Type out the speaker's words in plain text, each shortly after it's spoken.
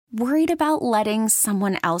Worried about letting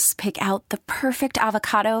someone else pick out the perfect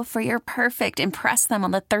avocado for your perfect impress them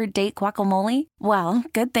on the third date guacamole? Well,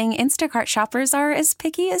 good thing Instacart shoppers are as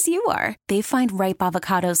picky as you are. They find ripe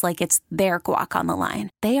avocados like it's their guac on the line.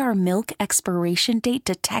 They are milk expiration date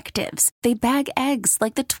detectives. They bag eggs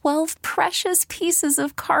like the 12 precious pieces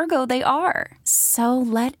of cargo they are. So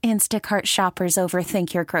let Instacart shoppers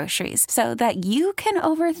overthink your groceries so that you can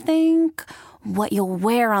overthink what you'll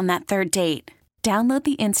wear on that third date. Download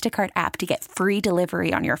the Instacart app to get free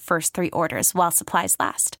delivery on your first 3 orders while supplies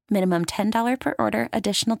last. Minimum $10 per order.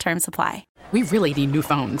 Additional terms apply. We really need new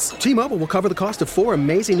phones. T-Mobile will cover the cost of 4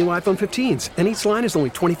 amazing new iPhone 15s, and each line is only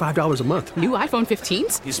 $25 a month. New iPhone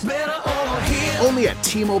 15s? It's better over here. Only at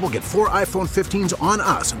T-Mobile, get 4 iPhone 15s on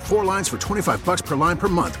us and 4 lines for $25 per line per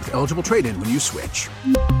month with eligible trade-in when you switch.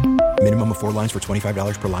 Minimum of 4 lines for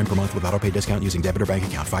 $25 per line per month with autopay discount using debit or bank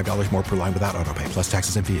account. $5 more per line without autopay, plus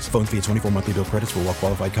taxes and fees. Phone fee at 24 monthly bill credits for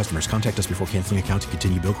well-qualified customers. Contact us before canceling account to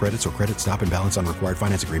continue bill credits or credit stop and balance on required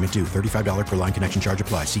finance agreement due. $35 per line connection charge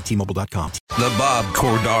applies. See T-Mobile.com. The Bob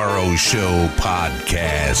Cordaro Show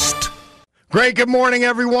podcast. Great. Good morning,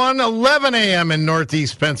 everyone. 11 a.m. in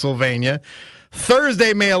Northeast Pennsylvania.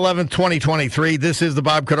 Thursday, May 11th, 2023. This is the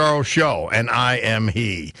Bob Cordaro Show, and I am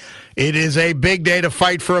he. It is a big day to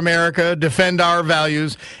fight for America, defend our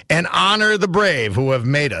values, and honor the brave who have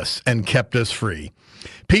made us and kept us free.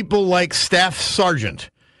 People like Staff Sergeant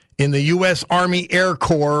in the U.S. Army Air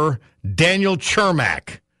Corps, Daniel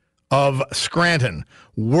Chermak of Scranton,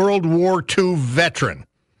 World War II veteran.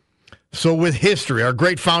 So with history, our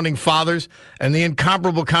great founding fathers, and the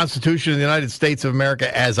incomparable Constitution of the United States of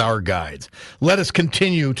America as our guides, let us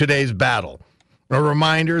continue today's battle. A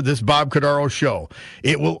reminder, this Bob Cordaro Show,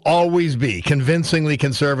 it will always be convincingly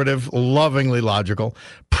conservative, lovingly logical,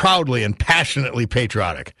 proudly and passionately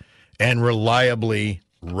patriotic, and reliably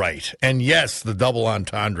right. And yes, the double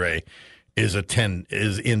entendre is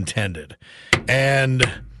intended.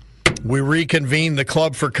 And we reconvene the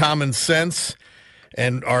Club for Common Sense,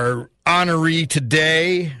 and our honoree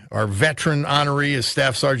today, our veteran honoree, is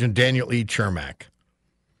Staff Sergeant Daniel E. Chermak.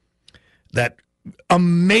 That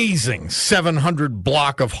amazing 700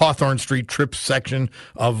 block of Hawthorne Street Trip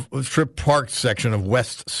Park section of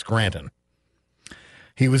West Scranton.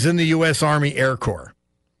 He was in the U.S. Army Air Corps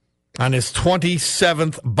on his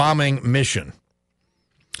 27th bombing mission.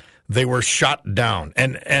 They were shot down.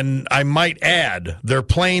 And I might add, their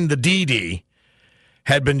plane, the DD,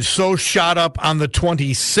 had been so shot up on the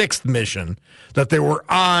 26th mission that they were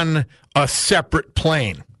on a separate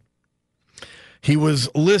plane. He was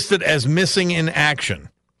listed as missing in action.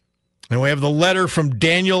 And we have the letter from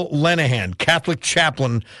Daniel Lenihan, Catholic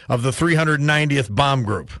chaplain of the 390th Bomb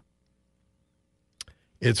Group.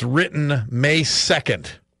 It's written May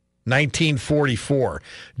 2nd, 1944.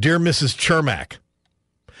 Dear Mrs. Chermak,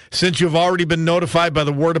 since you've already been notified by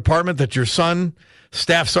the War Department that your son,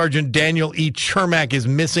 Staff Sergeant Daniel E. Chermak, is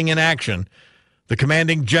missing in action, the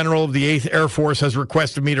commanding general of the 8th Air Force has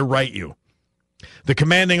requested me to write you. The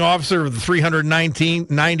commanding officer of the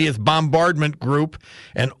 390th Bombardment Group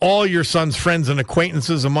and all your son's friends and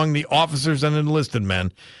acquaintances among the officers and enlisted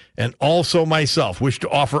men, and also myself, wish to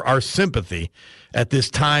offer our sympathy at this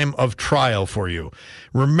time of trial for you.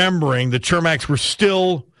 Remembering the Chermaks were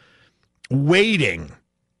still waiting.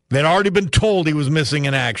 They'd already been told he was missing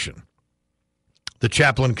in action. The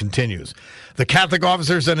chaplain continues. The Catholic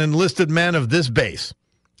officers and enlisted men of this base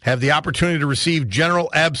have the opportunity to receive general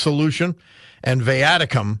absolution and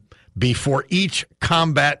viaticum before each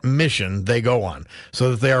combat mission they go on,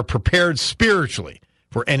 so that they are prepared spiritually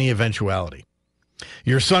for any eventuality.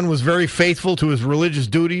 Your son was very faithful to his religious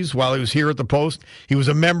duties while he was here at the post. He was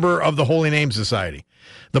a member of the Holy Name Society.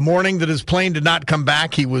 The morning that his plane did not come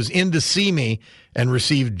back, he was in to see me and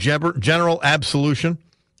received general absolution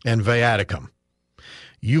and viaticum.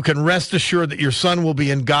 You can rest assured that your son will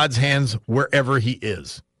be in God's hands wherever he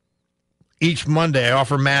is. Each Monday, I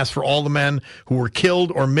offer Mass for all the men who were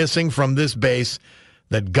killed or missing from this base,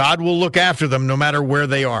 that God will look after them no matter where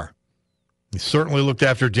they are. He certainly looked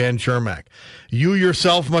after Dan Chermak. You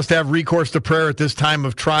yourself must have recourse to prayer at this time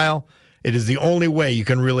of trial. It is the only way you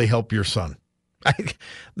can really help your son.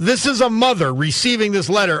 This is a mother receiving this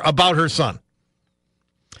letter about her son.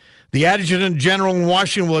 The Adjutant General in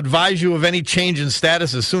Washington will advise you of any change in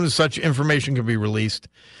status as soon as such information can be released.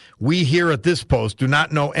 We here at this post do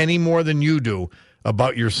not know any more than you do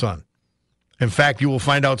about your son. In fact, you will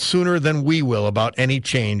find out sooner than we will about any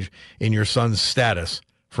change in your son's status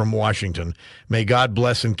from Washington. May God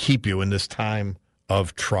bless and keep you in this time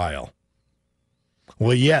of trial.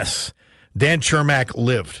 Well, yes, Dan Chermak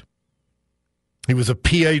lived. He was a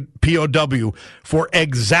POW for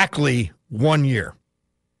exactly 1 year.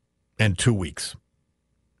 and 2 weeks.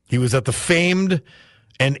 He was at the famed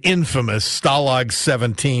and infamous Stalag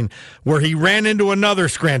 17, where he ran into another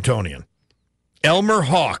Scrantonian, Elmer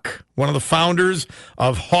Hawk, one of the founders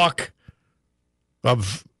of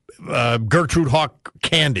Gertrude Hawk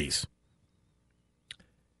Candies.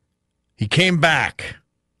 He came back,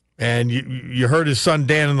 and you heard his son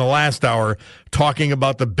Dan in the last hour talking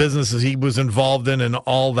about the businesses he was involved in and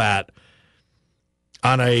all that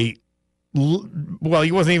he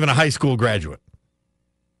wasn't even a high school graduate.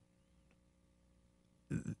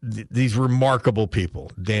 These remarkable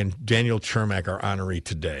people, Daniel Chermak, our honoree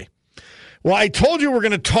today. Well, I told you we're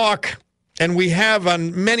going to talk, and we have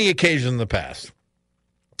on many occasions in the past,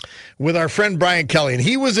 with our friend Brian Kelly, and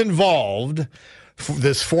he was involved,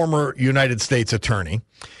 this former United States attorney,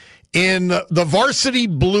 in the Varsity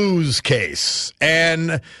Blues case.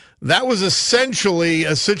 And that was essentially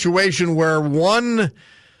a situation where one,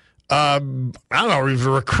 he was a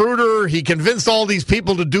recruiter. He convinced all these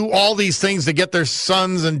people to do all these things to get their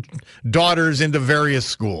sons and daughters into various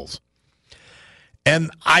schools.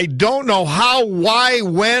 And I don't know how, why,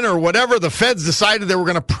 when, or whatever, the feds decided they were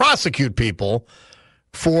going to prosecute people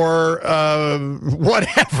for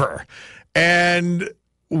whatever. And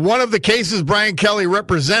one of the cases Brian Kelly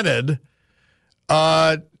represented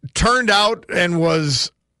turned out and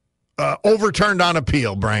was overturned on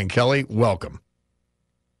appeal. Brian Kelly, welcome.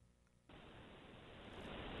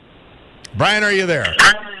 Brian, are you there?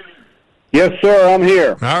 Yes, sir, I'm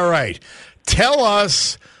here. All right. Tell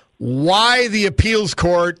us why the appeals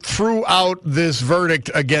court threw out this verdict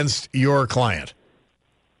against your client.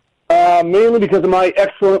 Mainly because of my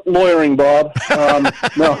excellent lawyering, Bob.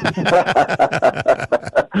 No.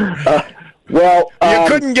 You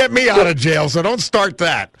couldn't get me out of jail, so don't start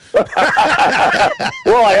that.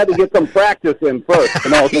 Well, I had to get some practice in first, so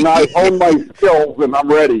now I own my skills and I'm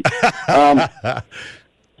ready.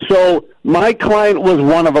 So my client was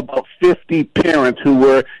one of about 50 parents who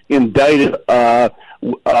were indicted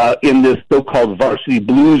in this so-called Varsity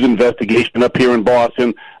Blues investigation up here in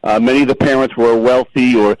Boston. Many of the parents were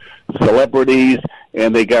wealthy or celebrities,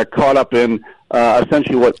 and they got caught up in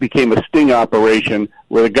essentially what became a sting operation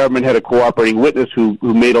where the government had a cooperating witness who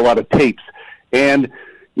made a lot of tapes. And,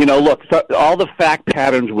 look, all the fact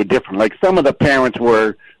patterns were different. Like some of the parents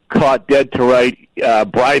were caught dead to right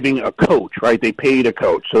bribing a coach, right? They paid a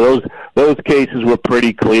coach. So those cases were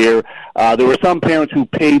pretty clear. There were some parents who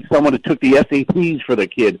paid someone who took the SATs for the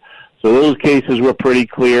kid. So those cases were pretty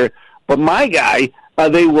clear. But my guy,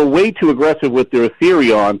 they were way too aggressive with their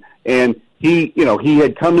theory on, and he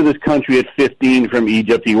had come to this country at 15 from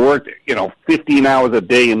Egypt. He worked, 15 hours a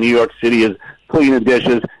day in New York City as cleaning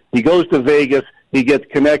dishes. He goes to Vegas. He gets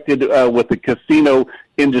connected with the casino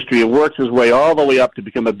industry and works his way all the way up to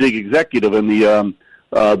become a big executive in the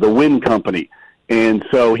Wynn company. And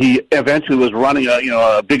so he eventually was running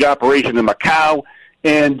a big operation in Macau,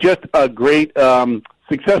 and just a great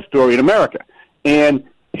success story in America. And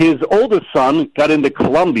his oldest son got into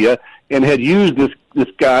Colombia and had used this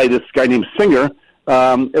guy named Singer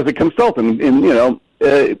as a consultant. And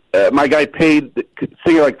my guy paid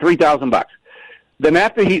Singer like $3,000. Then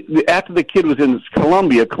after the kid was in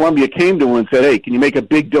Colombia came to him and said, "Hey, can you make a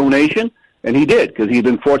big donation?" And he did, because he'd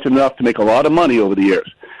been fortunate enough to make a lot of money over the years.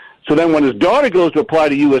 So then when his daughter goes to apply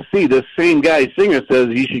to USC, this same guy, Singer, says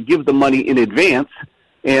you should give the money in advance,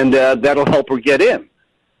 and that'll help her get in.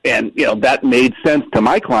 And, that made sense to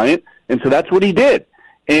my client, and so that's what he did.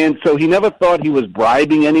 And so he never thought he was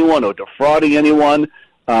bribing anyone or defrauding anyone.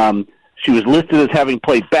 She was listed as having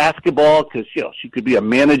played basketball because, she could be a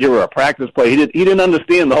manager or a practice player. He didn't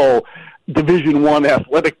understand the whole Division I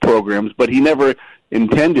athletic programs, but he never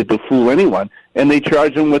intended to fool anyone. And they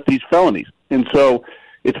charged him with these felonies. And so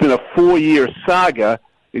it's been a 4-year saga,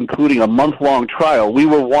 including a month-long trial. We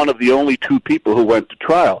were one of the only 2 people who went to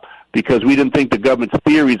trial because we didn't think the government's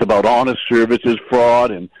theories about honest services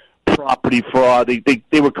fraud and property fraud.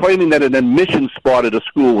 They were claiming that an admission spot at a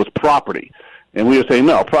school was property. And we were saying,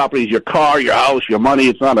 no, property is your car, your house, your money.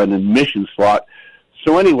 It's not an admission slot.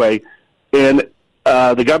 So anyway, and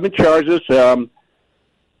the government charged us,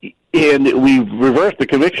 and we reversed the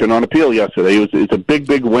conviction on appeal yesterday. It's a big,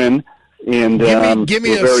 big win. And give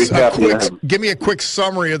me a quick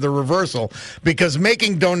summary of the reversal, because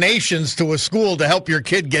making donations to a school to help your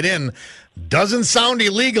kid get in doesn't sound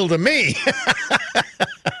illegal to me.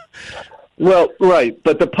 Well, right,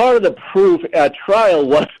 but the part of the proof at trial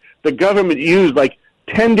was the government used like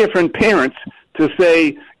 10 different parents to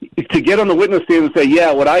get on the witness stand and say,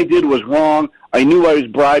 yeah, what I did was wrong. I knew I was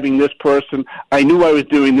bribing this person. I knew I was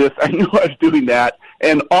doing this. I knew I was doing that.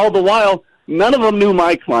 And all the while, none of them knew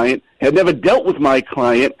my client, had never dealt with my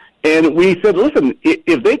client, And we said, listen,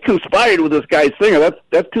 if they conspired with this guy Singer,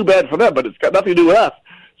 that's too bad for them, but it's got nothing to do with us.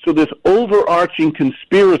 So this overarching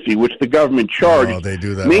conspiracy, which the government charged. Oh, they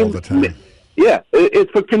do that all the time. Yeah,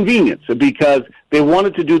 it's for convenience because they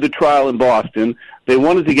wanted to do the trial in Boston. They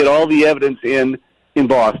wanted to get all the evidence in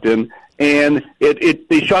Boston, and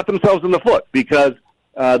they shot themselves in the foot because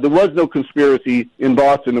there was no conspiracy in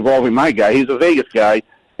Boston involving my guy. He's a Vegas guy,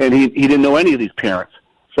 and he didn't know any of these parents.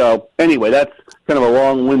 So anyway, that's kind of a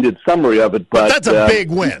long-winded summary of it. But that's a big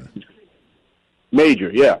win.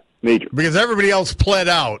 Major, yeah, major. Because everybody else pled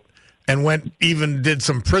out and did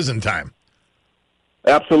some prison time.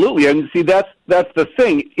 Absolutely, and see that's the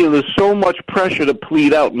thing. There's so much pressure to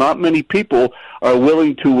plead out. Not many people are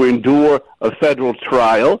willing to endure a federal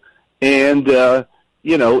trial, and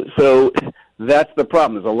so that's the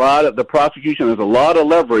problem. There's a lot of the prosecution. There's a lot of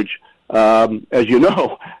leverage, as you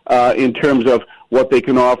know, in terms of what they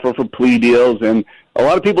can offer for plea deals, and a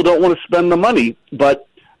lot of people don't want to spend the money. But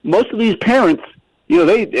most of these parents,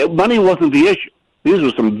 money wasn't the issue. These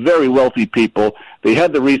were some very wealthy people. They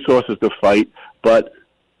had the resources to fight. But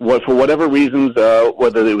for whatever reasons,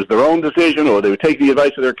 whether it was their own decision or they would take the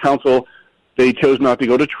advice of their counsel, they chose not to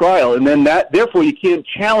go to trial. And then therefore, you can't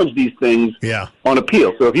challenge these things on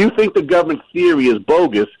appeal. So if you think the government theory is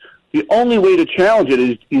bogus, the only way to challenge it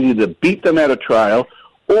is either to beat them at a trial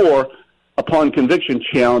or, upon conviction,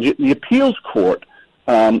 challenge it in the appeals court,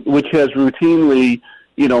 which has routinely,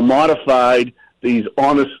 modified these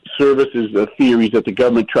honest services theories that the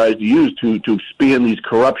government tries to use to expand these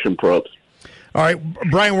corruption probes. All right,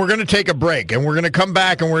 Brian, we're going to take a break, and we're going to come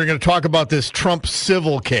back, and we're going to talk about this Trump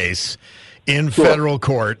civil case in federal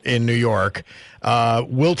court in New York.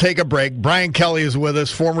 We'll take a break. Brian Kelly is with us,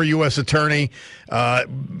 former U.S. attorney,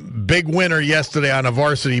 big winner yesterday on a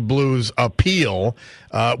Varsity Blues appeal,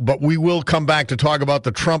 but we will come back to talk about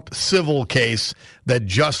the Trump civil case that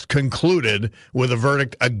just concluded with a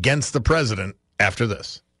verdict against the president after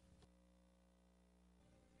this.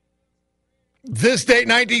 This date,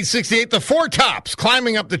 1968, the Four Tops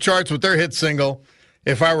climbing up the charts with their hit single,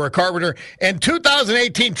 If I Were a Carpenter. And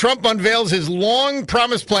 2018, Trump unveils his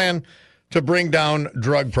long-promised plan to bring down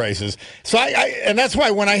drug prices. So and that's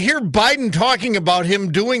why when I hear Biden talking about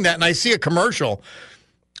him doing that and I see a commercial,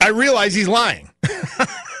 I realize he's lying.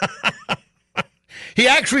 He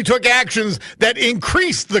actually took actions that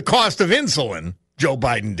increased the cost of insulin, Joe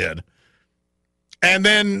Biden did. And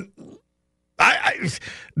then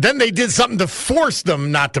then they did something to force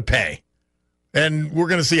them not to pay. And we're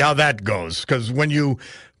going to see how that goes, because when you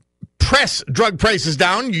press drug prices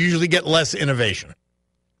down, you usually get less innovation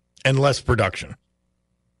and less production.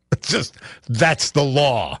 That's the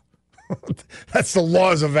law. That's the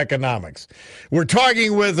laws of economics. We're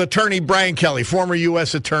talking with attorney Brian Kelly, former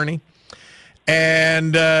U.S. attorney.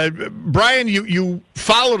 And Brian, you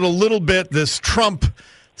followed a little bit this Trump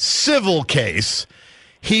civil case.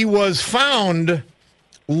 He was found,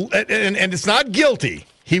 and it's not guilty,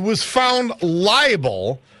 he was found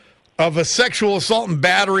liable of a sexual assault and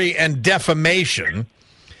battery and defamation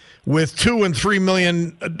with $2 and $3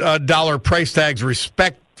 million price tags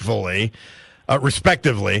respectively.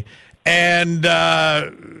 And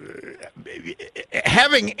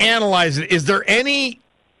having analyzed it, is there any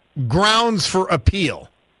grounds for appeal?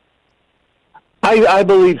 I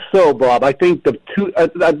believe so, Bob. I think the two.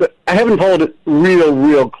 I haven't followed it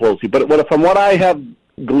real closely, but from what I have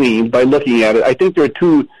gleaned by looking at it, I think there are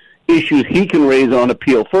two issues he can raise on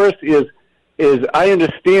appeal. First is I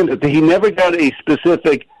understand that he never got a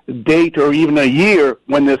specific date or even a year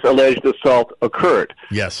when this alleged assault occurred.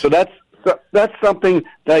 Yes. So that's something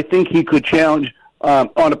that I think he could challenge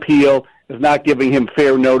on appeal, is not giving him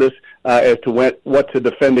fair notice as to what to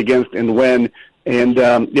defend against and when, and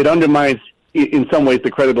it undermines in some ways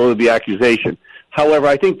the credibility of the accusation. However,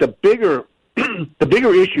 I think the bigger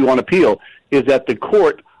issue on appeal is that the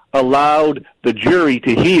court allowed the jury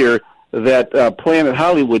to hear that Planet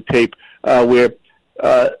Hollywood tape where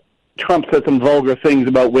Trump said some vulgar things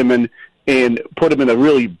about women and put him in a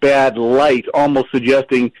really bad light, almost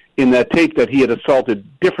suggesting in that tape that he had assaulted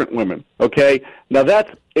different women. Okay? Now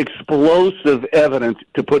that's explosive evidence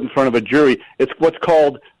to put in front of a jury. It's what's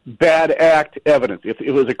called bad act evidence. If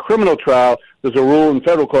it was a criminal trial, there's a rule in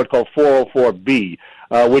federal court called 404B,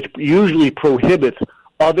 which usually prohibits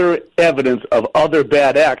other evidence of other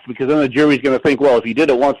bad acts, because then the jury's going to think, well, if he did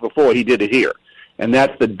it once before, he did it here. And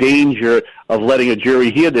that's the danger of letting a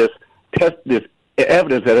jury hear this, test this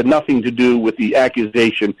evidence that had nothing to do with the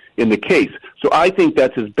accusation in the case. So I think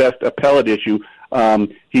that's his best appellate issue.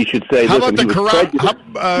 He should say, how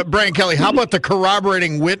about Brian Kelly, how about the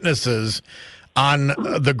corroborating witnesses on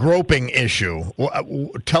the groping issue?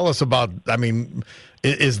 Tell us about,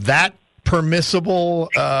 Is that permissible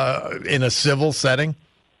in a civil setting?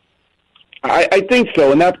 I think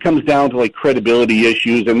so, and that comes down to like credibility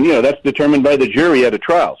issues, and that's determined by the jury at a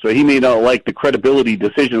trial. So he may not like the credibility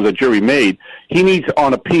decisions the jury made. He needs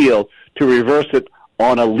on appeal to reverse it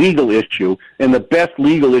on a legal issue, and the best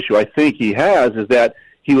legal issue I think he has is that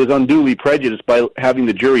he was unduly prejudiced by having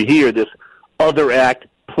the jury hear this other act,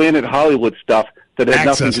 Planet Hollywood stuff that had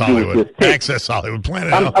Access nothing to do Hollywood. with this. Access Hollywood.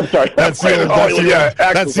 Planet. I'm sorry. That's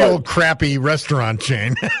the old crappy restaurant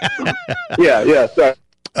chain. Yeah. Sorry.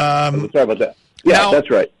 Sorry about that. Yeah, now, that's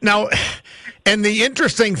right. Now, and the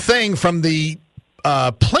interesting thing from the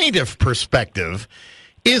plaintiff perspective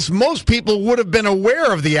is most people would have been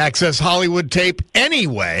aware of the Access Hollywood tape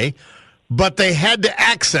anyway, but they had to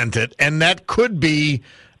accent it, and that could be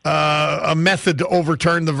a method to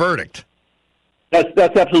overturn the verdict.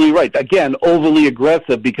 That's absolutely right. Again, overly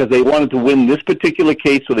aggressive because they wanted to win this particular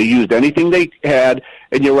case, so they used anything they had.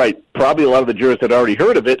 And you're right, probably a lot of the jurors had already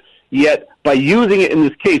heard of it. Yet, by using it in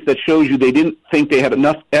this case, that shows you they didn't think they had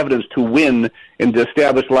enough evidence to win and to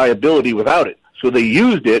establish liability without it. So they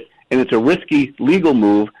used it, and it's a risky legal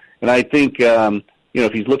move. And I think,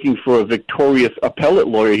 if he's looking for a victorious appellate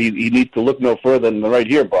lawyer, he needs to look no further than right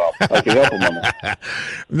here, Bob. I can help him on that.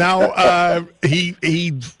 Now,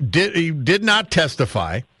 he did not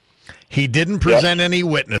testify. He didn't present any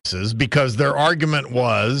witnesses because their argument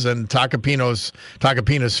was, and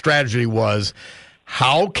Tacopina's strategy was,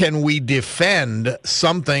 how can we defend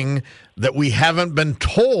something that we haven't been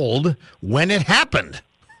told when it happened?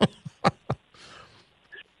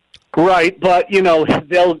 Right, but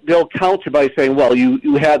they'll counter by saying, well,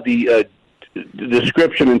 you had the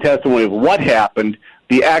description and testimony of what happened.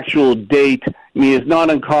 The actual date, it's not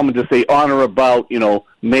uncommon to say on or about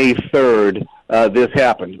May 3rd this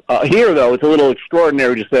happened. Here, though, it's a little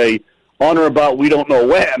extraordinary to say on or about we don't know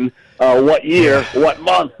when, what year, what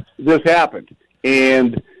month this happened.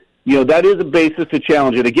 And, that is a basis to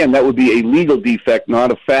challenge it. Again, that would be a legal defect,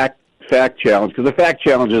 not a fact challenge, because the fact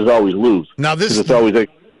challenges always lose. Now,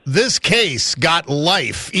 this case got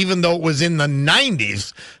life, even though it was in the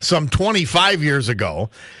 90s, some 25 years ago,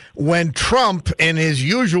 when Trump, in his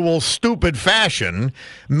usual stupid fashion,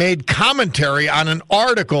 made commentary on an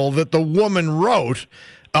article that the woman wrote.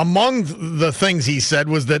 Among the things he said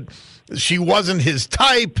was that she wasn't his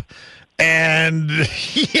type, and,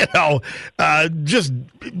 just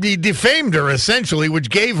he defamed her, essentially, which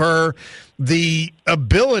gave her the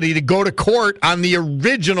ability to go to court on the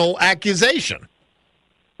original accusation.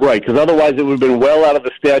 Right, because otherwise it would have been well out of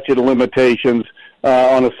the statute of limitations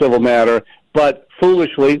on a civil matter. But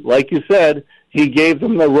foolishly, like you said, he gave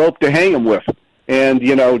them the rope to hang him with. And,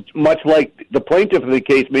 much like the plaintiff in the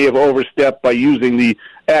case may have overstepped by using the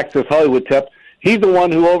Access Hollywood tape, he's the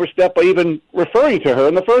one who overstepped by even referring to her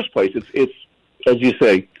in the first place. It's as you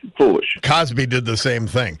say, foolish. Cosby did the same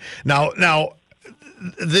thing. Now,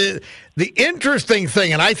 the interesting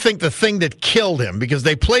thing, and I think the thing that killed him, because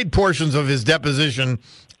they played portions of his deposition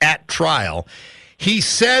at trial, he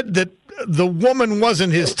said that the woman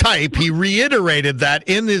wasn't his type. He reiterated that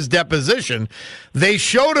in his deposition. They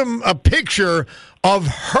showed him a picture of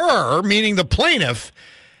her, meaning the plaintiff,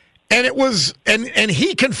 and it was, and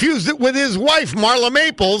he confused it with his wife, Marla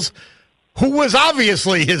Maples, who was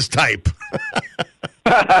obviously his type.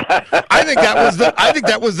 I think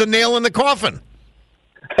that was the nail in the coffin.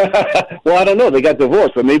 Well, I don't know. They got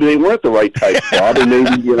divorced, so maybe they weren't the right type, Bob, and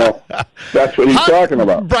maybe, that's what he's talking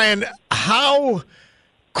about. Brian, how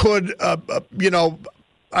could,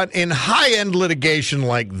 in high-end litigation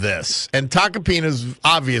like this, and Tacopina's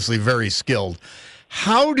obviously very skilled,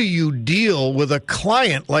 how do you deal with a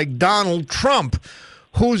client like Donald Trump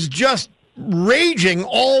who's just raging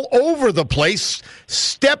all over the place,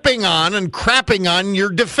 stepping on and crapping on your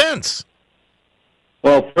defense?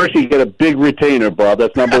 Well, first you get a big retainer, Bob.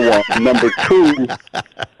 That's number one. Number two,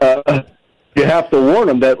 you have to warn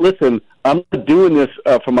them that, listen, I'm not doing this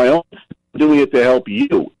for my own. I'm doing it to help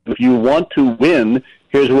you. If you want to win,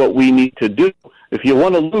 here's what we need to do. If you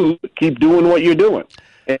want to lose, keep doing what you're doing.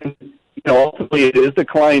 And ultimately, it is the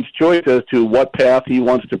client's choice as to what path he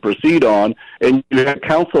wants to proceed on. And you have to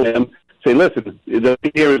counsel him, say, listen,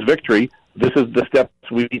 here is victory. This is the steps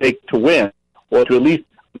we take to win, or to at least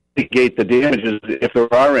mitigate the damages if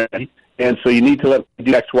there are any. And so you need to let them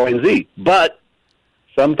do X, Y, and Z. But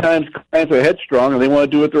sometimes clients are headstrong and they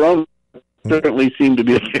want to do it their own. Certainly seemed to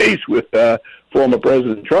be the case with former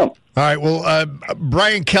President Trump. All right, well,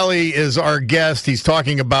 Brian Kelly is our guest. He's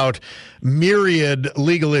talking about myriad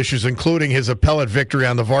legal issues, including his appellate victory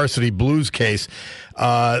on the Varsity Blues case,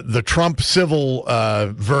 the Trump civil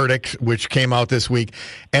verdict, which came out this week.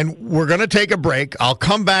 And we're going to take a break. I'll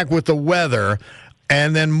come back with the weather.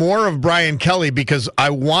 and then more of Brian Kelly, because I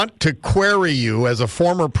want to query you as a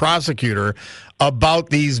former prosecutor about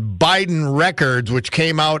these Biden records, which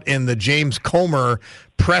came out in the James Comer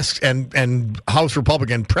press and House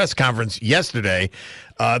Republican press conference yesterday.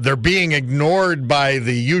 They're being ignored by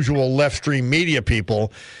the usual left-stream media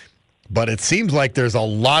people, but it seems like there's a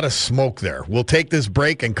lot of smoke there. We'll take this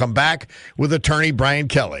break and come back with attorney Brian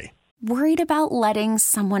Kelly. Worried about letting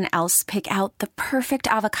someone else pick out the perfect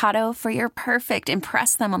avocado for your perfect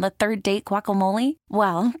impress them on the third date guacamole?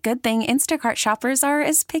 Well, good thing Instacart shoppers are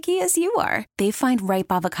as picky as you are. They find ripe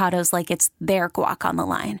avocados like it's their guac on the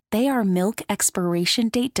line. They are milk expiration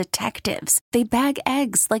date detectives. They bag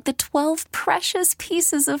eggs like the 12 precious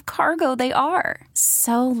pieces of cargo they are.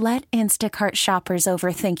 So let Instacart shoppers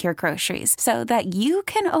overthink your groceries so that you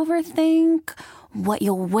can overthink what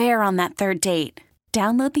you'll wear on that third date.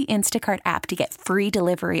 Download the Instacart app to get free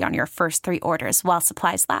delivery on your first 3 orders while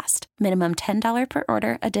supplies last. Minimum $10 per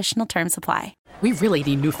order. Additional terms apply. We really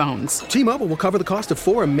need new phones. T-Mobile will cover the cost of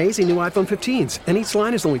 4 amazing new iPhone 15s, and each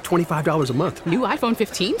line is only $25 a month. New iPhone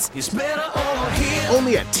 15s? It's better over here.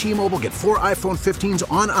 Only at T-Mobile, get 4 iPhone 15s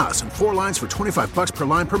on us and 4 lines for $25 per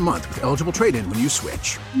line per month with eligible trade-in when you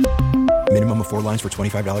switch. Minimum of 4 lines for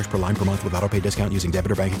 $25 per line per month with autopay discount using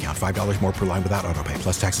debit or bank account. $5 more per line without autopay,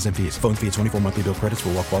 plus taxes and fees. Phone fee at 24 monthly bill credits for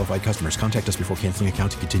well-qualified customers. Contact us before canceling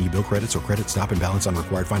account to continue bill credits or credit stop and balance on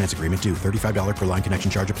required finance agreement due. $35 per line connection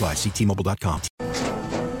charge applies. See T-Mobile.com.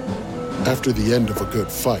 After the end of a good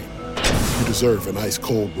fight, you deserve an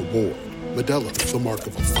ice-cold reward. Modelo is the mark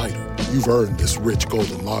of a fighter. You've earned this rich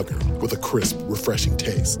golden lager with a crisp, refreshing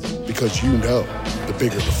taste. Because you know, the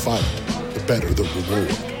bigger the fight, the better the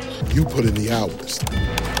reward. You put in the hours,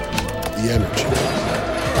 the energy,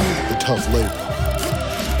 the tough labor.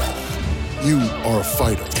 You are a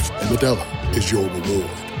fighter, and Modelo is your reward.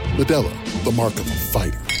 Modelo, the mark of a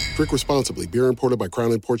fighter. Drink responsibly. Beer imported by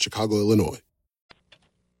Crown Imports, Chicago, Illinois.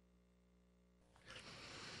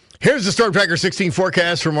 Here's the Storm Tracker 16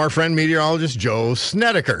 forecast from our friend meteorologist Joe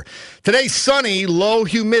Snedeker. Today, sunny, low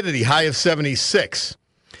humidity, high of 76.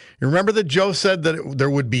 You remember that Joe said that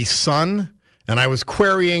there would be sun? And I was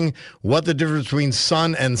querying what the difference between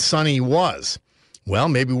sun and sunny was. Well,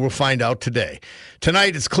 maybe we'll find out today.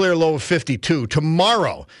 Tonight, it's clear, low of 52.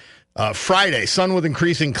 Tomorrow, Friday, sun with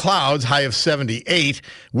increasing clouds, high of 78.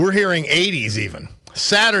 We're hearing 80s even.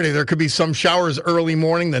 Saturday, there could be some showers early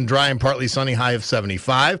morning, then dry and partly sunny, high of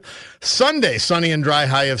 75. Sunday, sunny and dry,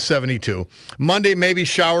 high of 72. Monday, maybe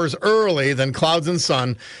showers early, then clouds and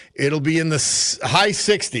sun. It'll be in the high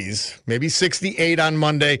 60s, maybe 68 on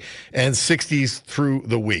Monday, and 60s through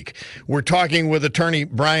the week. We're talking with attorney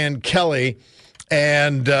Brian Kelly,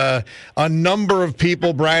 and a number of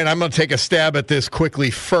people. Brian, I'm going to take a stab at this quickly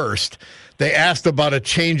first. They asked about a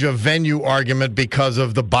change of venue argument because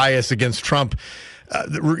of the bias against Trump.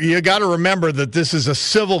 You got to remember that this is a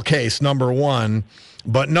civil case, number one.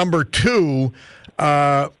 But number two,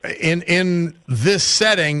 in this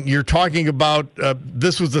setting, you're talking about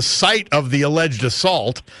this was the site of the alleged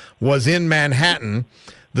assault, was in Manhattan.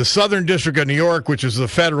 The Southern District of New York, which is the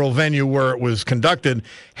federal venue where it was conducted,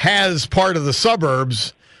 has part of the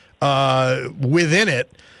suburbs within it.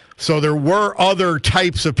 So there were other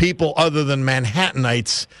types of people other than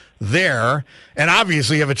Manhattanites there, and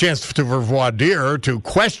obviously you have a chance to voir dire, to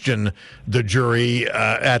question the jury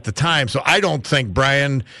at the time. So I don't think,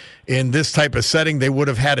 Brian, in this type of setting, they would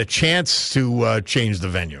have had a chance to change the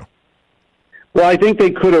venue. Well, I think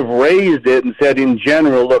they could have raised it and said, in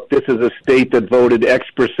general, look, this is a state that voted X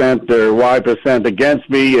percent or Y percent against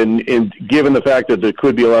me, and given the fact that there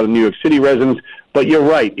could be a lot of New York City residents. But you're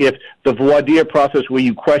right. If the voir dire process where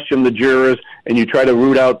you question the jurors and you try to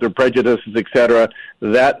root out their prejudices, et cetera,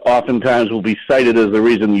 that oftentimes will be cited as the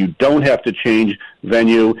reason you don't have to change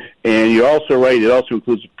venue. And you're also right. It also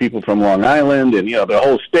includes people from Long Island and, the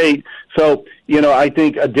whole state. So, I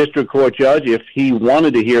think a district court judge, if he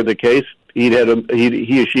wanted to hear the case, he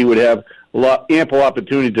or she would have ample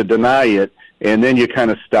opportunity to deny it, and then you're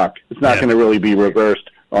kind of stuck. It's not going to really be reversed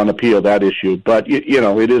on appeal, that issue. But, it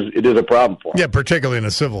is a problem for them. Yeah, particularly in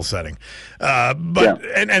a civil setting. And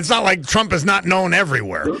it's not like Trump is not known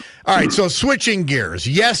everywhere. All right, so switching gears.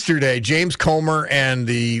 Yesterday, James Comer and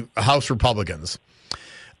the House Republicans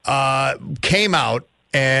came out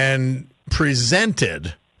and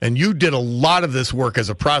presented, and you did a lot of this work as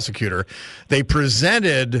a prosecutor, they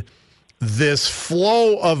presented this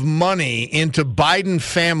flow of money into Biden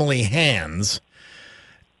family hands,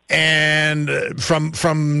 and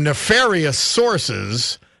from nefarious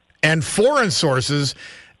sources and foreign sources,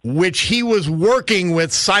 which he was working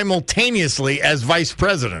with simultaneously as vice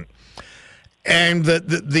president. And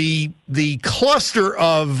the cluster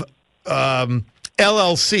of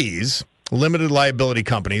LLCs, limited liability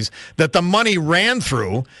companies, that the money ran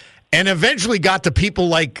through and eventually got to people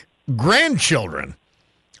like grandchildren.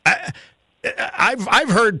 I've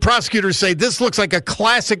heard prosecutors say this looks like a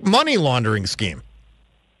classic money laundering scheme.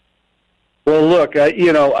 Well, look,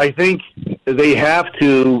 I think they have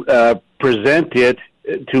to present it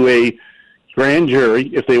to a grand jury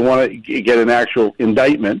if they want to get an actual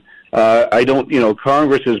indictment.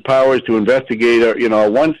 Congress's powers to investigate are,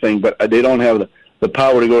 one thing, but they don't have the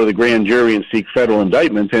power to go to the grand jury and seek federal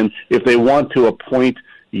indictments. And if they want to appoint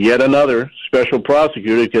yet another special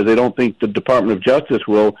prosecutor because they don't think the Department of Justice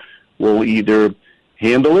will either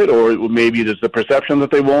handle it, or maybe there's the perception that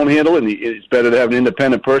they won't handle it, and it's better to have an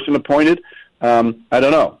independent person appointed. I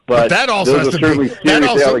don't know, but that also those has are to certainly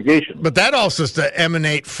serious allegations. But that also has to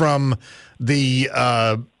emanate from the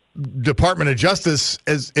Department of Justice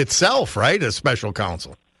as itself, right? As special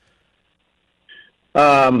counsel.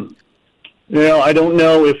 I don't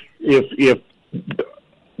know if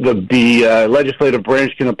the legislative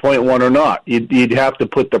branch can appoint one or not. You'd have to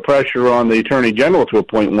put the pressure on the Attorney General to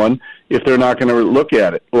appoint one if they're not going to look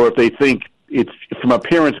at it, or if they think it's, from a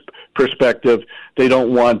parent's perspective, they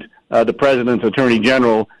don't want the President's Attorney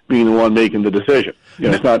General being the one making the decision.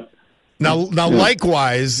 It's not. Now,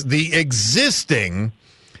 likewise, the existing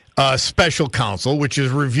special counsel, which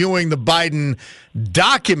is reviewing the Biden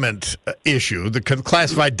document issue, the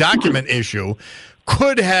classified document issue,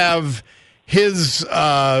 could have his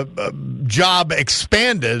job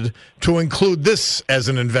expanded to include this as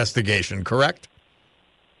an investigation, correct?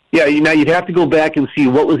 Yeah, now you'd have to go back and see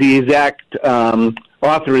what was the exact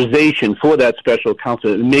authorization for that special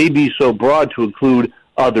counsel. It may be so broad to include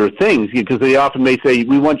other things, because they often may say,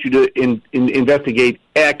 we want you to investigate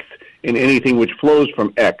X and anything which flows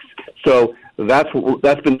from X. So that's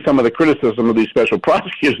been some of the criticism of these special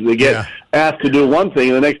prosecutors. They get asked to do one thing,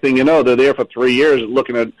 and the next thing you know, they're there for 3 years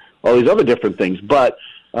looking at all these other different things. But,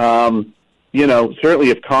 certainly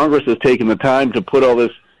if Congress has taken the time to put all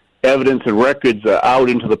this evidence and records out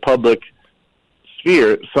into the public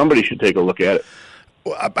sphere, somebody should take a look at it.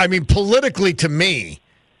 I mean, politically, to me,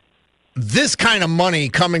 this kind of money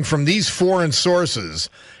coming from these foreign sources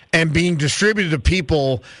and being distributed to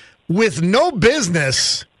people with no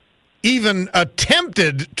business even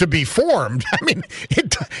attempted to be formed, I mean,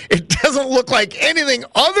 it doesn't look like anything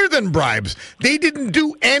other than bribes. They didn't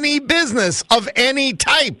do any business of any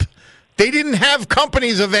type. They didn't have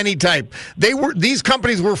companies of any type. These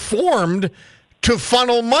companies were formed to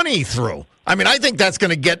funnel money through. I mean, I think that's going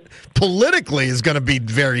to get politically is going to be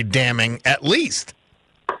very damning, at least.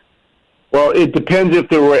 Well, it depends if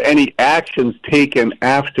there were any actions taken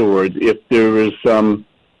afterwards. If there was some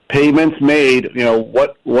payments made,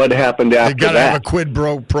 what happened after that? They've got to have a quid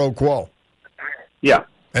pro quo. Yeah.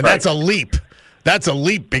 And that's a leap. That's a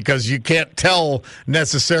leap because you can't tell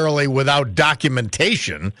necessarily without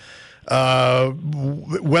documentation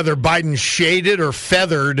whether Biden shaded or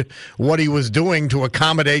feathered what he was doing to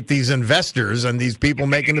accommodate these investors and these people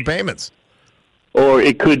making the payments. Or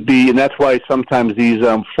it could be, and that's why sometimes these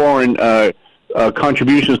foreign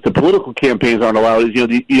contributions to political campaigns aren't allowed.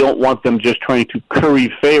 You don't want them just trying to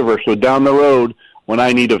curry favor. So down the road, when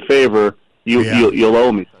I need a favor, you'll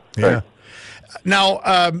owe me. Yeah. Right? Now,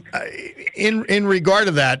 in regard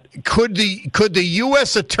to that, could the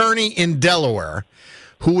U.S. attorney in Delaware,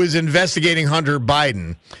 who is investigating Hunter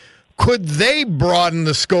Biden, could they broaden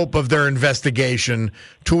the scope of their investigation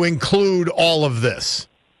to include all of this?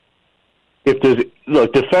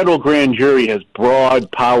 The federal grand jury has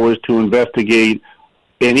broad powers to investigate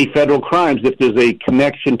any federal crimes if there's a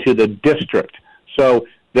connection to the district. So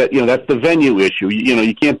that's the venue issue.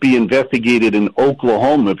 You can't be investigated in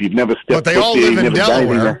Oklahoma if you've never stepped. But they all live in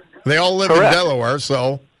Delaware. They all live in Delaware,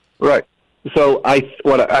 so right. So I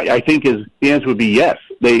think the answer would be yes.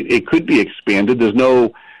 It could be expanded. There's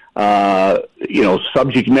no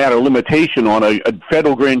subject matter limitation on a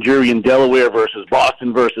federal grand jury in Delaware versus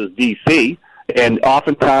Boston versus D.C. And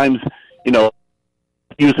oftentimes, U.S.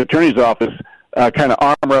 Attorney's Office kind of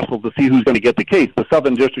arm wrestles to see who's going to get the case. The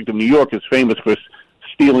Southern District of New York is famous for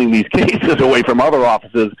stealing these cases away from other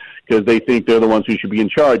offices because they think they're the ones who should be in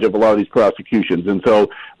charge of a lot of these prosecutions. And so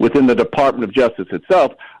within the Department of Justice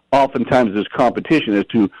itself, oftentimes there's competition as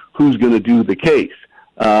to who's going to do the case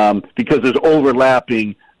because there's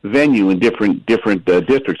overlapping venue in different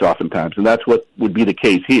districts oftentimes, and that's what would be the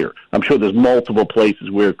case here. I'm sure there's multiple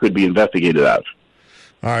places where it could be investigated out.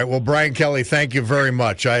 All right. Well, Brian Kelly, thank you very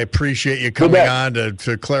much. I appreciate you coming on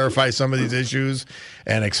to clarify some of these issues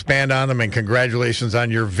and expand on them, and congratulations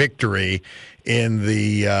on your victory in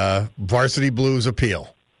the Varsity Blues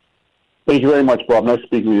appeal. Thank you very much, Bob. Nice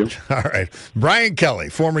speaking with you. All right. Brian Kelly,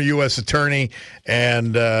 former U.S. attorney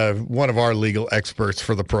and one of our legal experts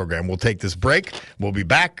for the program. We'll take this break. We'll be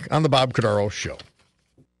back on the Bob Cordaro Show.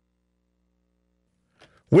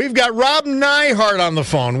 We've got Rob Neyhard on the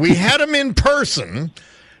phone. We had him in person,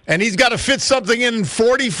 and he's got to fit something in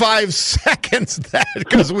 45 seconds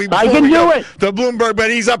because we I can do it. The Bloomberg, but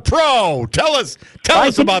he's a pro. Tell us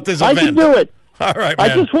about this event. I can do it. All right, man.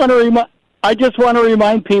 I just want to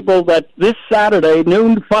remind people that this Saturday,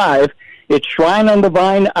 noon 5, it's Shrine on the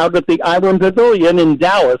Vine out at the Irem Pavilion in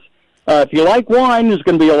Dallas. If you like wine, there's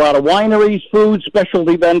going to be a lot of wineries, food,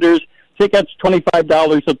 specialty vendors. Tickets,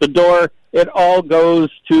 $25 at the door. It all goes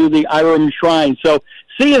to the Irem Shrine. So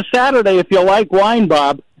see you Saturday if you like wine,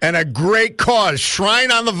 Bob. And a great cause.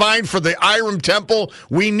 Shrine on the Vine for the Irem Temple.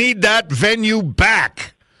 We need that venue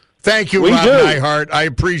back. Thank you, Rob Neyhard. I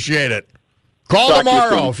appreciate it. Call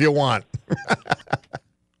tomorrow if you want.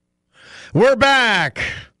 We're back.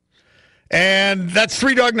 And that's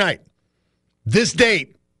Three Dog Night. This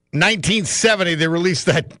date, 1970, they released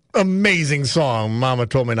that amazing song, Mama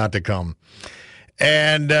Told Me Not to Come.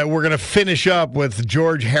 And we're going to finish up with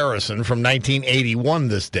George Harrison from 1981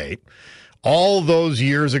 this date, all those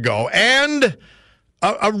years ago. And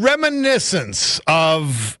a reminiscence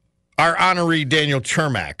of our honoree Daniel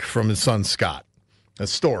Chermak from his son Scott. A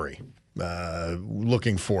story.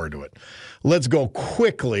 Looking forward to it. Let's go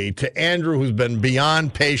quickly to Andrew, who's been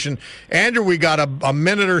beyond patient. Andrew, we got a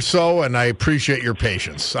minute or so, and I appreciate your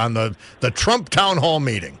patience on the Trump town hall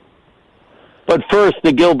meeting. But first,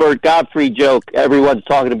 the Gilbert Gottfried joke. Everyone's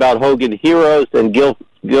talking about Hogan heroes, and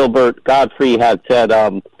Gilbert Gottfried had said,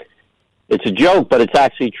 it's a joke, but it's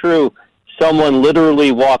actually true. Someone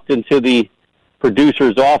literally walked into the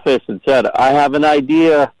producer's office and said, I have an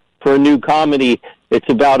idea for a new comedy. It's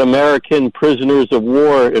about American prisoners of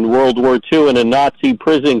war in World War II in a Nazi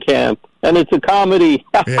prison camp. And it's a comedy.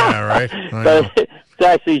 Yeah, right. But it's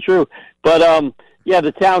actually true. But,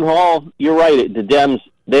 the town hall, you're right. The Dems,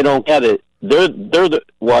 they don't get it. They're the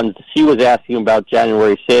ones. She was asking about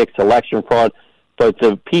January 6th, election fraud. But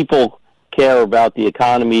the people care about the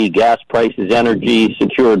economy, gas prices, energy,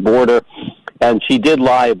 secured border. And she did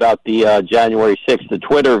lie about the January 6th, the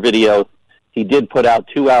Twitter video. He did put out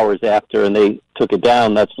 2 hours after, and they took it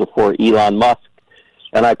down. That's before Elon Musk.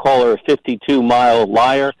 And I call her a 52-mile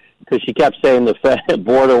liar because she kept saying the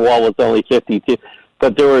border wall was only 52.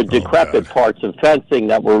 But there were decrepit parts of fencing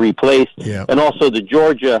that were replaced. Yeah. And also the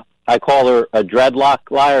Georgia, I call her a dreadlock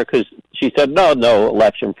liar because she said, no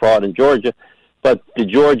election fraud in Georgia. But the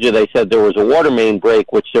Georgia, they said there was a water main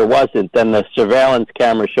break, which there wasn't. Then the surveillance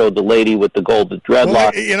camera showed the lady with the golden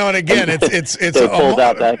dreadlock. Well, and again, it's they pulled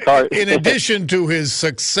out that card. In addition to his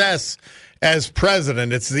success as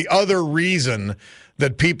president, it's the other reason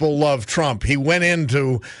that people love Trump. He went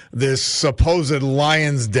into this supposed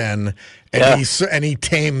lion's den and he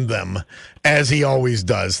tamed them, as he always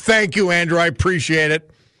does. Thank you, Andrew. I appreciate it.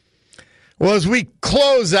 Well, as we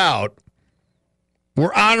close out,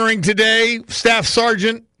 we're honoring today Staff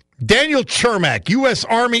Sergeant Daniel Chermak, U.S.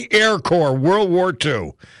 Army Air Corps, World War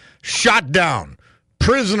II. Shot down,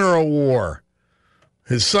 prisoner of war.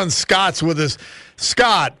 His son Scott's with us.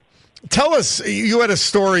 Scott, tell us, you had a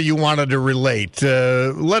story you wanted to relate.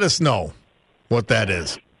 Let us know what that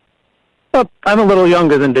is. Well, I'm a little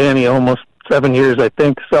younger than Danny, almost 7 years, I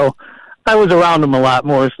think. So I was around him a lot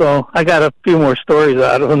more. So I got a few more stories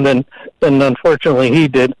out of him than unfortunately he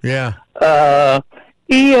did. Yeah.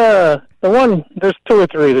 There's two or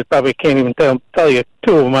three that probably can't even tell you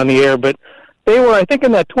two of them on the air, but they were, I think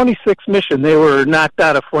in that 26 mission, they were knocked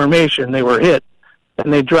out of formation. They were hit,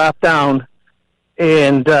 and they dropped down,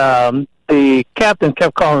 and the captain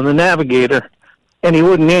kept calling the navigator, and he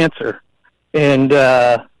wouldn't answer. And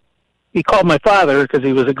he called my father because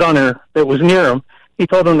he was a gunner that was near him. He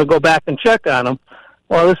told him to go back and check on him.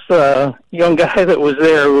 Well, this young guy that was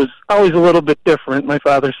there was always a little bit different, my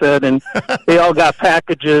father said, and they all got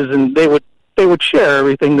packages, and they would share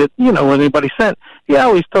everything that, anybody sent. He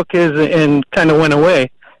always took his and kind of went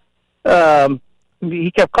away.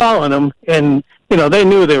 He kept calling them, and, they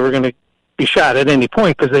knew they were going to be shot at any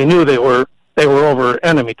point because they knew they were over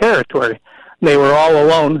enemy territory. They were all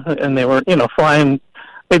alone, and they were, flying.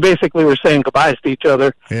 They basically were saying goodbyes to each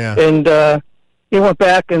other. Yeah. And he went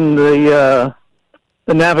back, and the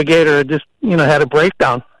navigator just, had a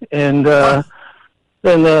breakdown. And then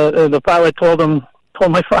the pilot told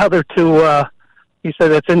my father to, he said,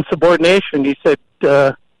 that's insubordination. He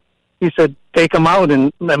said, take him out.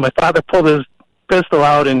 And my father pulled his pistol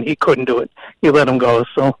out, and he couldn't do it. He let him go.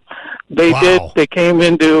 So they did. They came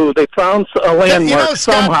into. They found a landmark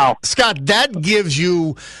somehow. Scott, that gives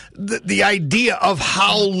you the idea of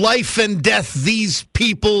how life and death these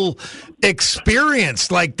people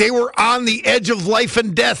experienced. Like they were on the edge of life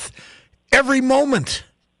and death every moment.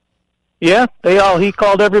 Yeah, he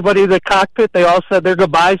called everybody to the cockpit. They all said their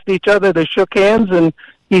goodbyes to each other. They shook hands, and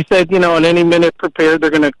he said, at any minute prepared,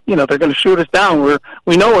 they're going to shoot us down.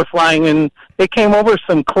 We know we're flying, and they came over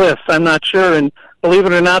some cliffs. I'm not sure, and believe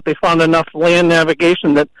it or not, they found enough land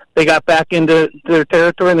navigation that they got back into their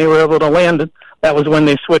territory, and they were able to land. That was when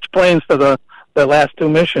they switched planes to the last 2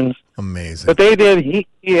 missions. Amazing. But they did.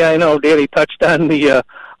 I know, Daddy touched on the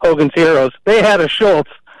Hogan's Heroes. They had a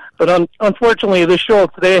Schultz, but unfortunately, the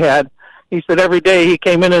Schultz they had. He said every day he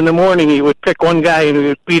came in the morning, he would pick one guy and he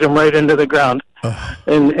would beat him right into the ground.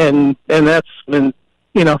 And that's been,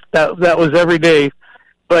 that was every day.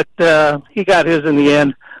 But he got his in the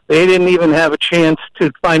end. They didn't even have a chance to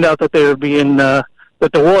find out that they were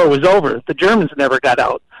that the war was over. The Germans never got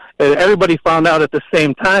out. Everybody found out at the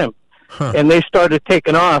same time, and they started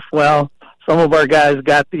taking off. Well, some of our guys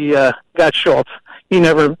got Schultz. He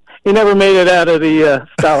never made it out of the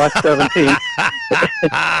Stalag 17.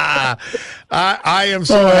 I am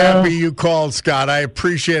so happy you called, Scott. I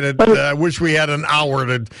appreciate it. I wish we had an hour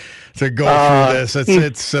to go through this.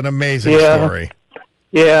 It's an amazing story.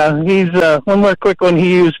 Yeah, he's one more quick one.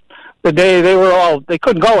 He used the day they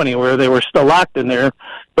couldn't go anywhere. They were still locked in there,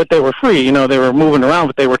 but they were free. They were moving around,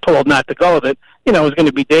 but they were told not to go. That it was going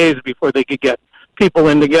to be days before they could get people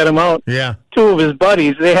in to get him out. Yeah. 2 of his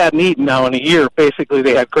buddies, they hadn't eaten now in a year. Basically,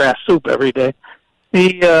 they had grass soup every day.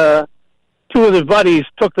 2 of the buddies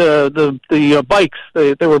took the bikes.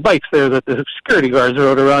 There were bikes there that the security guards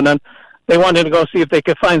rode around on. They wanted to go see if they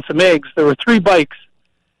could find some eggs. There were 3 bikes,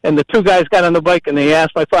 and the 2 guys got on the bike, and they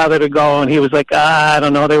asked my father to go, and he was like, I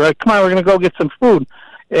don't know. They were like, come on, we're going to go get some food.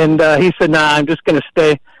 And he said, nah, I'm just going to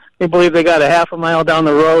stay. They believe they got a half a mile down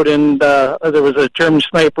the road, and there was a German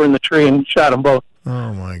sniper in the tree and shot them both.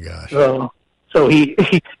 Oh, my gosh. So he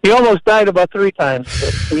almost died about 3 times,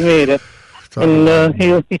 but he made it. And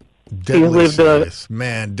he lived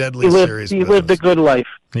deadly serious. He lived a good life.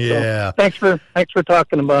 Yeah. So, thanks for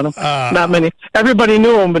talking about him. Not many. Everybody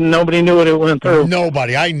knew him, but nobody knew what it went through.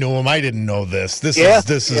 Nobody. I knew him. I didn't know this. This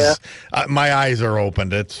is my eyes are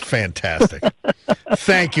opened. It's fantastic.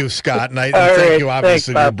 Thank you, Scott, and thank you,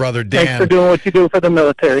 obviously, to your brother Dan. Thanks for doing what you do for the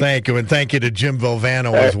military. Thank you, and thank you to Jim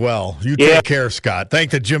Vilvano as well. You take care, Scott.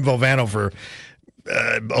 Thank to Jim Vilvano for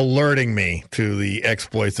alerting me to the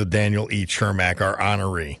exploits of Daniel E. Chermak, our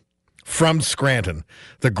honoree. From Scranton,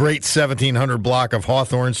 the great 1700 block of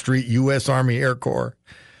Hawthorne Street, U.S. Army Air Corps.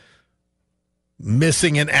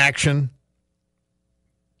 Missing in action.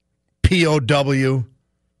 POW.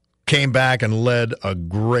 Came back and led a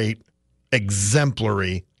great,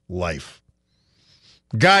 exemplary life.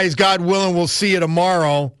 Guys, God willing, we'll see you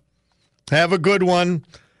tomorrow. Have a good one.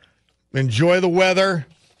 Enjoy the weather.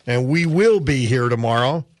 And we will be here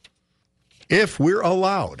tomorrow. If we're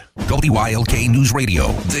allowed. WILK News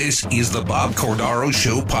Radio. This is the Bob Cordaro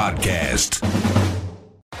Show podcast.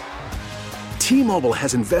 T-Mobile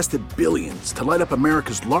has invested billions to light up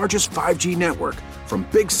America's largest 5G network, from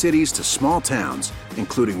big cities to small towns,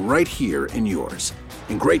 including right here in yours.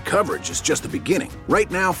 And great coverage is just the beginning.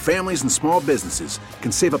 Right now, families and small businesses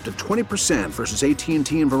can save up to 20% versus AT&T and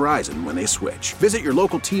Verizon when they switch. Visit your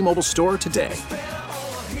local T-Mobile store today.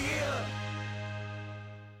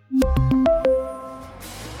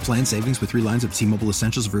 Plan savings with 3 lines of T-Mobile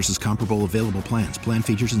Essentials versus comparable available plans. Plan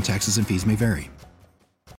features and taxes and fees may vary.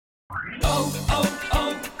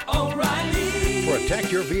 O'Reilly.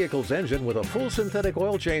 Protect your vehicle's engine with a full synthetic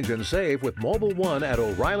oil change and save with Mobile One at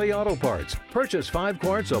O'Reilly Auto Parts. Purchase 5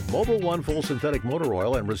 quarts of Mobile One full synthetic motor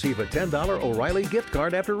oil and receive a $10 O'Reilly gift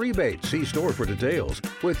card after rebate. See store for details.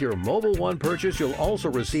 With your Mobile One purchase, you'll also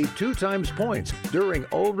receive 2 times points during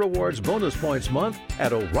O Rewards Bonus Points Month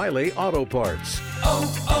at O'Reilly Auto Parts.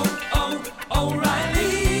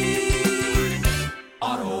 O'Reilly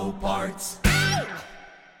Auto Parts.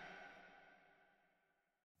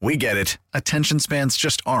 We get it. Attention spans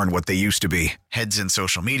just aren't what they used to be. Heads in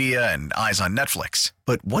social media and eyes on Netflix.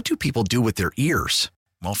 But what do people do with their ears?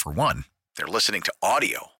 Well, for one, they're listening to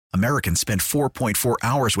audio. Americans spend 4.4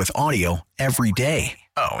 hours with audio every day.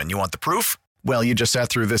 Oh, and you want the proof? Well, you just sat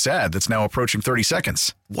through this ad that's now approaching 30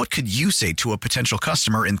 seconds. What could you say to a potential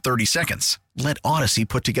customer in 30 seconds? Let Odyssey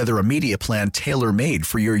put together a media plan tailor-made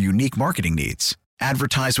for your unique marketing needs.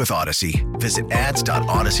 Advertise with Odyssey. Visit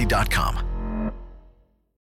ads.odyssey.com.